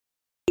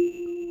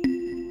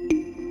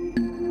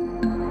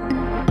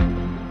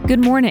Good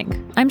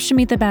morning. I'm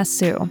Shamita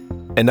Basu.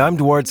 And I'm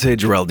Duarte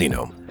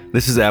Geraldino.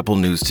 This is Apple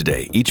News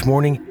Today. Each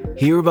morning,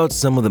 hear about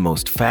some of the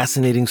most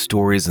fascinating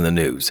stories in the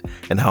news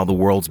and how the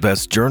world's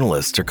best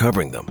journalists are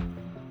covering them.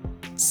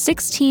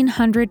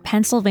 1600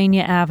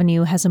 Pennsylvania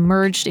Avenue has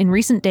emerged in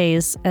recent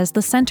days as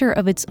the center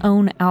of its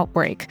own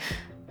outbreak.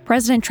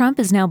 President Trump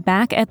is now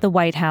back at the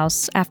White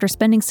House after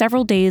spending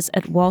several days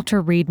at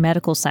Walter Reed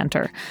Medical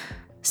Center.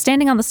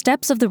 Standing on the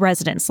steps of the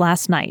residence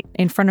last night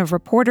in front of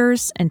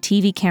reporters and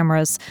TV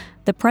cameras,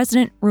 the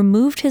president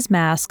removed his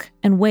mask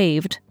and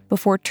waved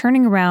before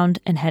turning around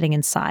and heading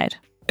inside.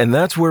 And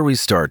that's where we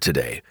start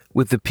today,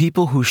 with the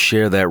people who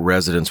share that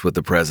residence with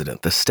the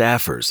president, the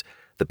staffers,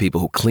 the people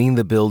who clean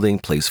the building,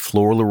 place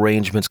floral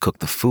arrangements, cook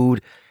the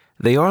food.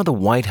 They are the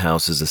White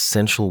House's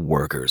essential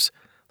workers.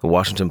 The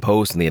Washington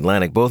Post and The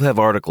Atlantic both have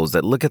articles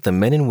that look at the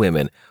men and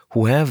women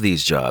who have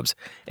these jobs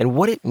and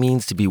what it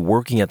means to be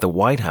working at the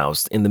White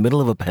House in the middle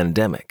of a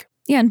pandemic.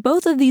 Yeah, and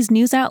both of these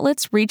news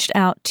outlets reached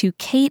out to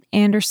Kate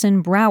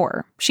Anderson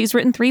Brower. She's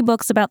written 3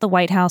 books about the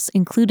White House,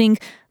 including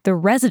The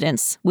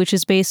Residence, which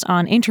is based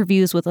on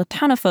interviews with a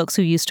ton of folks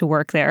who used to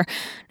work there.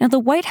 Now, the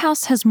White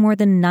House has more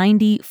than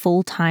 90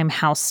 full-time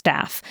House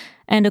staff.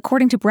 And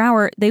according to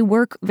Brower, they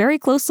work very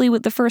closely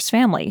with the First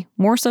Family,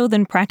 more so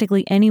than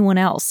practically anyone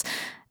else.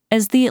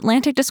 As The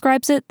Atlantic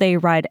describes it, they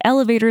ride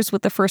elevators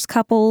with the first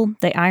couple,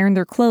 they iron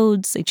their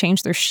clothes, they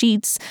change their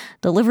sheets,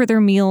 deliver their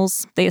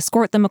meals, they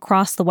escort them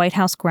across the White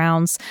House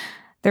grounds.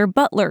 They're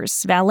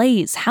butlers,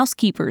 valets,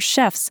 housekeepers,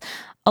 chefs.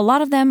 A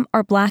lot of them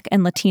are Black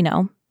and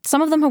Latino.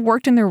 Some of them have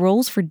worked in their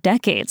roles for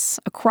decades,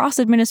 across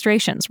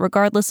administrations,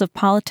 regardless of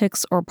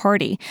politics or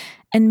party.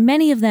 And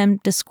many of them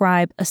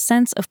describe a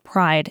sense of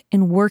pride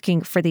in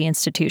working for the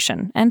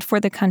institution and for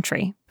the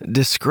country.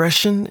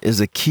 Discretion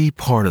is a key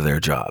part of their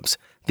jobs.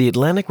 The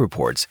Atlantic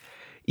reports,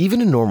 even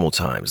in normal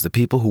times, the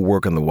people who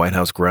work on the White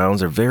House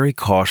grounds are very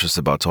cautious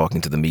about talking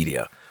to the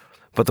media.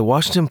 But the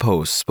Washington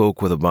Post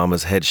spoke with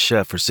Obama's head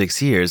chef for 6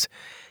 years,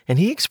 and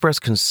he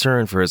expressed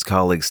concern for his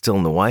colleagues still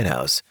in the White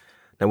House.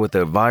 Now, with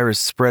the virus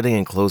spreading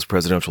in close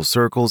presidential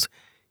circles,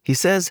 he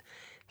says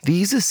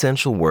these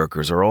essential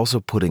workers are also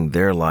putting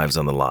their lives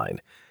on the line.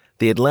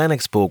 The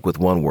Atlantic spoke with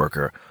one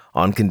worker,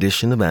 on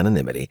condition of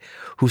anonymity,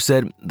 who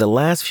said the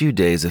last few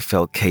days have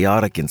felt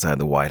chaotic inside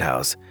the White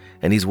House,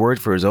 and he's worried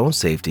for his own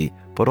safety,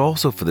 but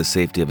also for the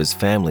safety of his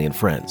family and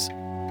friends.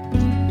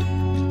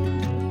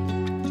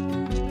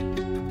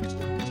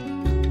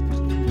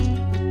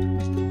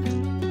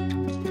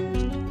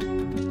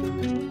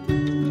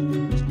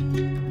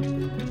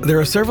 There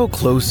are several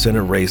close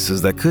Senate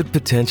races that could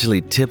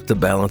potentially tip the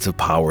balance of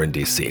power in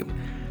D.C.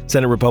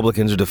 Senate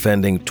Republicans are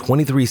defending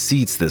 23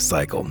 seats this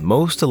cycle.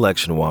 Most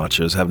election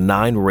watchers have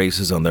 9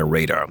 races on their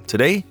radar.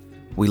 Today,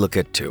 we look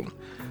at 2.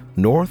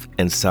 North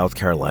and South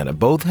Carolina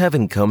both have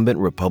incumbent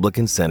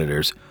Republican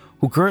senators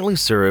who currently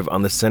serve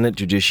on the Senate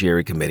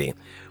Judiciary Committee,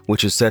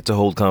 which is set to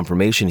hold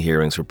confirmation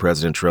hearings for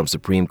President Trump's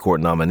Supreme Court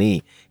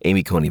nominee,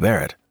 Amy Coney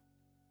Barrett.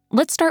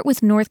 Let's start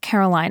with North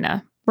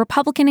Carolina.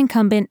 Republican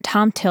incumbent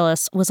Thom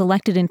Tillis was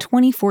elected in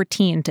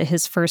 2014 to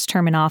his first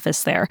term in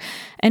office there,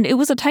 and it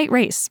was a tight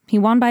race. He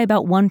won by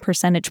about 1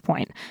 percentage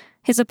point.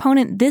 His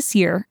opponent this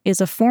year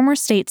is a former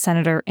state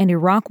senator and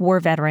Iraq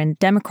War veteran,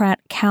 Democrat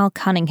Cal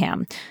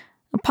Cunningham.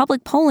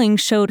 Public polling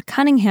showed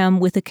Cunningham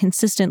with a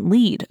consistent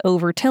lead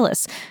over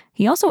Tillis.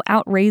 He also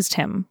outraised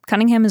him.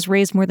 Cunningham has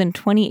raised more than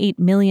 $28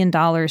 million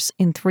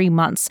in 3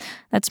 months.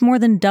 That's more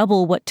than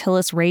double what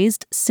Tillis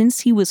raised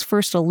since he was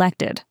first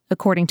elected,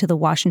 according to the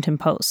Washington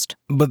Post.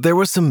 But there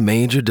were some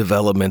major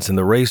developments in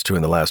the race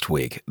during the last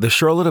week. The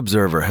Charlotte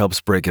Observer helps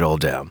break it all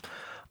down.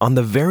 On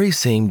the very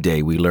same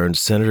day we learned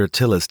Senator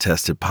Tillis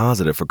tested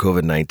positive for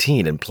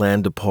COVID-19 and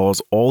planned to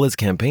pause all his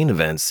campaign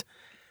events,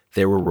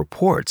 there were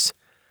reports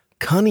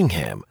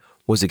Cunningham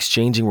was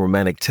exchanging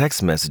romantic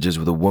text messages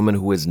with a woman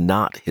who is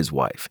not his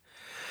wife.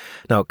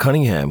 Now,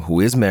 Cunningham, who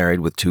is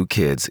married with 2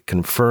 kids,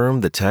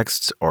 confirmed the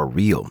texts are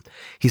real.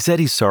 He said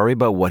he's sorry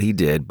about what he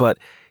did, but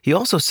he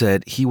also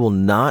said he will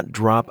not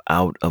drop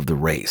out of the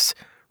race.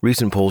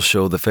 Recent polls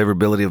show the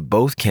favorability of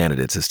both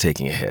candidates is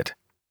taking a hit.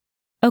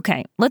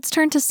 Okay, let's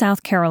turn to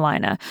South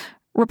Carolina.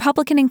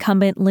 Republican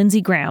incumbent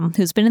Lindsey Graham,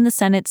 who's been in the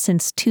Senate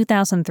since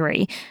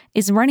 2003,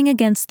 is running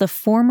against the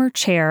former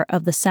chair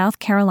of the South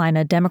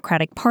Carolina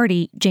Democratic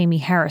Party, Jamie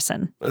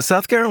Harrison.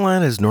 South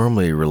Carolina is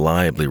normally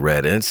reliably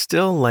red, and it's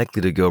still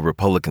likely to go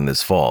Republican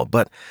this fall.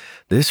 But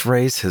this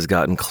race has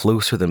gotten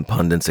closer than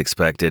pundits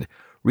expected.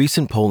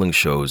 Recent polling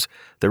shows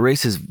the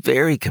race is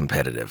very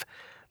competitive.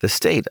 The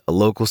State, a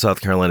local South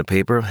Carolina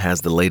paper,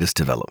 has the latest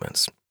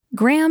developments.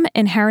 Graham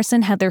and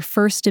Harrison had their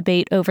first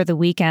debate over the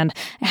weekend.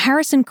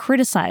 Harrison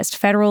criticized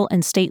federal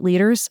and state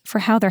leaders for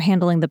how they're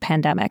handling the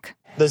pandemic.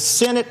 The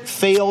Senate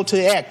failed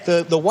to act.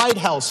 The White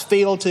House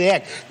failed to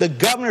act. The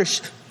governor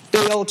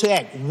failed to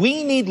act.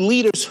 We need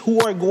leaders who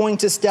are going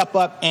to step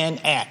up and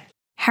act.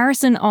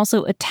 Harrison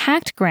also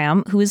attacked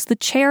Graham, who is the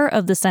chair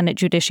of the Senate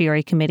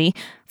Judiciary Committee,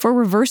 for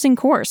reversing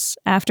course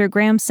after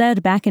Graham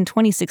said back in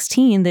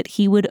 2016 that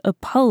he would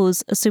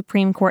oppose a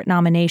Supreme Court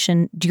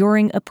nomination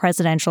during a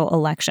presidential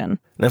election.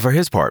 Now, for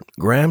his part,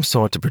 Graham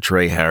sought to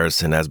portray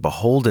Harrison as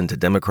beholden to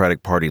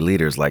Democratic Party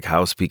leaders like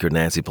House Speaker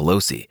Nancy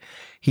Pelosi.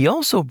 He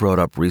also brought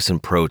up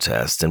recent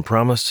protests and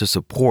promised to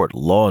support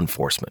law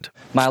enforcement.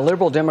 My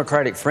liberal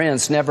Democratic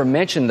friends never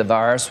mentioned the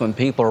virus when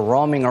people are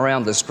roaming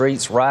around the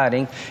streets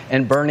rioting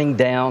and burning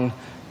down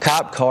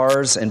cop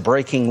cars and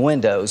breaking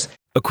windows.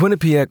 A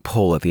Quinnipiac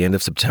poll at the end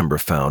of September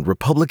found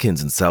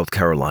Republicans in South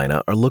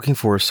Carolina are looking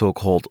for a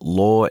so-called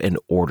law and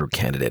order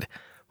candidate,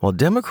 while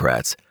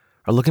Democrats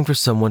are looking for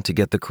someone to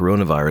get the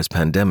coronavirus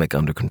pandemic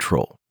under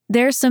control.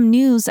 There's some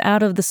news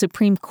out of the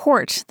Supreme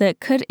Court that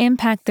could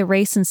impact the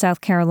race in South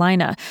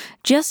Carolina.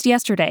 Just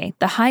yesterday,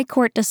 the High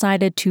Court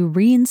decided to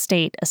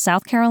reinstate a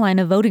South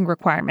Carolina voting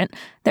requirement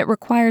that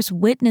requires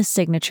witness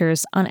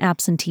signatures on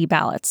absentee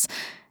ballots.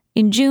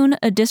 In June,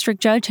 a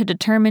district judge had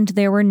determined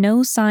there were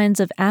no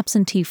signs of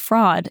absentee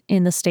fraud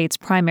in the state's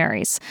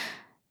primaries.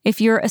 If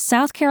you're a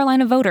South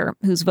Carolina voter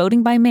who's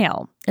voting by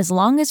mail, as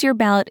long as your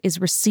ballot is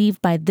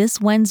received by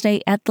this Wednesday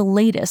at the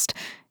latest,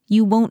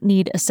 you won't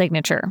need a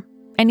signature.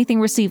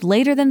 Anything received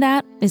later than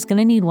that is going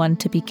to need one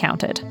to be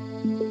counted.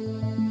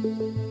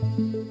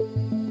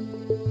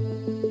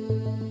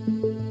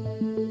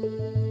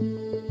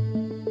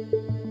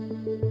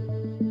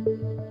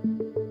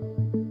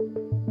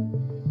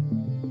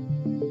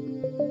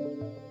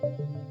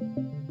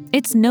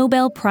 It's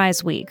Nobel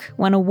Prize Week,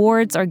 when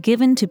awards are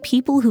given to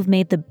people who've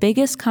made the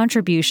biggest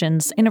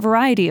contributions in a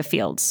variety of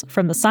fields,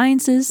 from the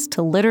sciences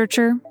to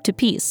literature to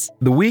peace.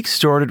 The week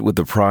started with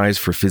the Prize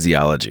for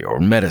Physiology, or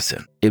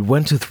Medicine. It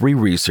went to 3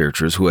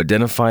 researchers who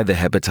identified the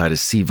hepatitis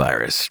C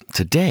virus.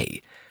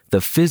 Today,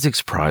 the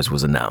Physics Prize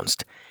was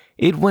announced.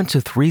 It went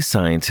to 3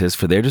 scientists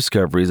for their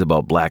discoveries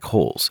about black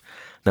holes.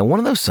 Now, one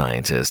of those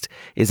scientists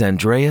is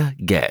Andrea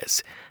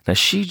Ghez. Now,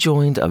 she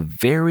joined a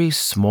very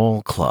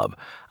small club.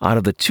 Out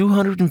of the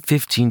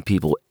 215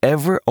 people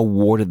ever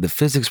awarded the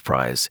Physics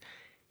Prize,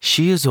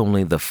 she is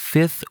only the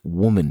 5th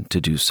woman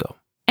to do so.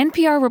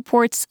 NPR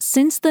reports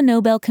since the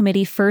Nobel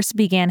Committee first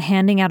began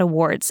handing out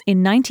awards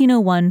in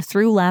 1901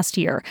 through last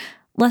year,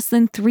 less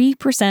than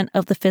 3%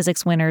 of the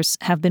physics winners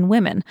have been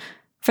women.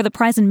 For the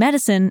prize in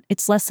medicine,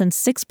 it's less than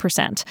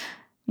 6%.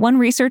 One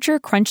researcher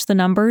crunched the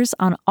numbers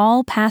on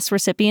all past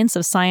recipients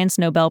of science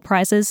Nobel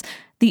Prizes.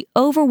 The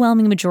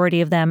overwhelming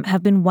majority of them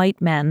have been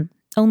white men.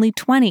 Only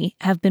 20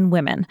 have been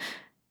women.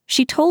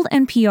 She told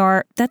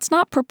NPR that's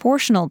not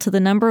proportional to the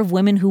number of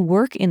women who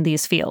work in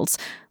these fields,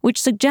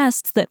 which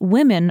suggests that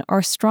women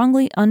are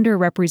strongly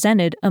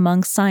underrepresented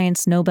among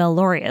science Nobel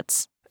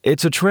laureates.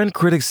 It's a trend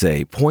critics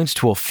say points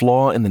to a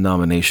flaw in the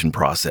nomination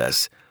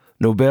process.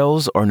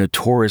 Nobels are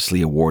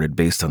notoriously awarded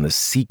based on the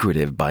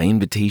secretive, by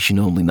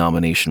invitation-only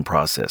nomination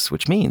process,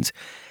 which means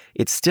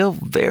it's still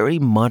very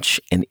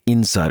much an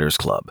insider's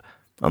club.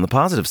 On the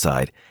positive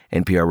side,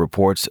 NPR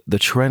reports the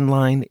trend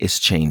line is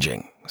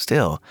changing.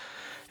 Still,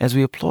 as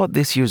we applaud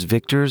this year's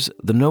victors,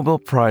 the Nobel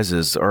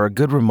Prizes are a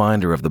good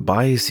reminder of the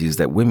biases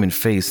that women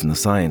face in the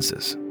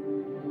sciences.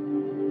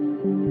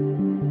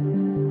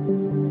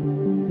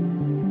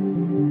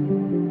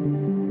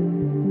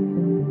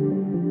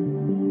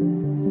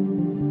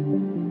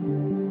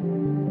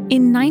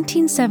 In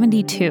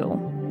 1972,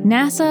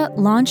 NASA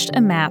launched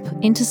a map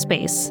into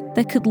space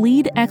that could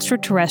lead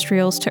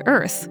extraterrestrials to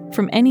Earth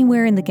from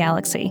anywhere in the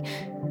galaxy.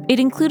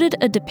 It included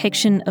a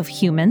depiction of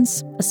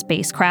humans, a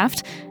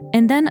spacecraft,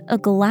 and then a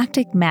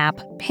galactic map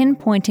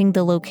pinpointing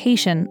the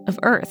location of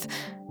Earth.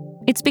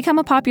 It's become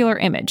a popular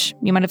image.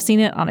 You might have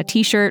seen it on a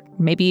t-shirt,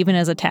 maybe even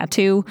as a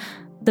tattoo.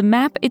 The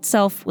map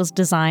itself was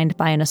designed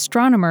by an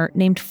astronomer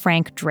named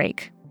Frank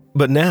Drake.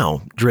 But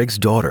now, Drake's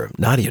daughter,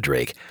 Nadia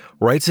Drake,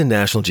 writes in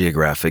National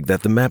Geographic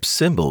that the map's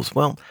symbols,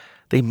 well,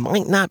 they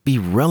might not be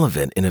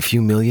relevant in a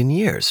few million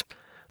years.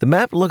 The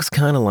map looks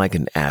kind of like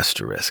an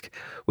asterisk,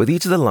 with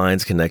each of the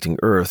lines connecting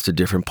Earth to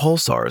different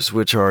pulsars,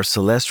 which are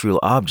celestial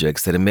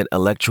objects that emit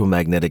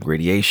electromagnetic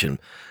radiation.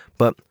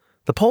 But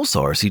the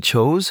pulsars he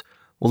chose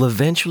will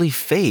eventually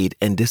fade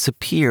and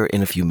disappear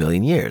in a few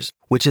million years,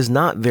 which is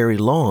not very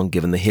long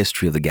given the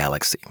history of the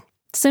galaxy.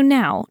 So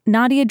now,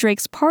 Nadia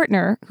Drake's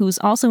partner, who's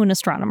also an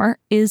astronomer,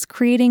 is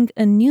creating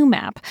a new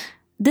map.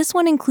 This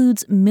one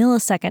includes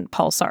millisecond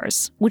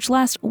pulsars, which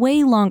last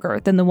way longer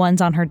than the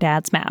ones on her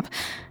dad's map.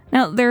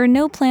 Now, there are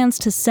no plans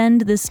to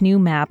send this new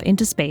map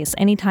into space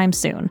anytime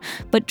soon,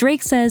 but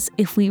Drake says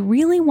if we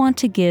really want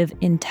to give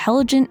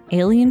intelligent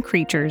alien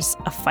creatures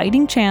a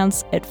fighting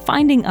chance at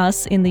finding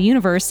us in the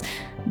universe,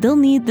 they'll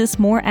need this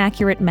more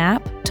accurate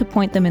map to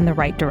point them in the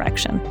right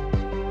direction.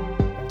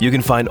 You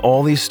can find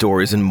all these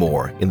stories and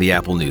more in the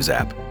Apple News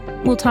app.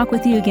 We'll talk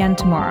with you again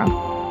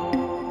tomorrow.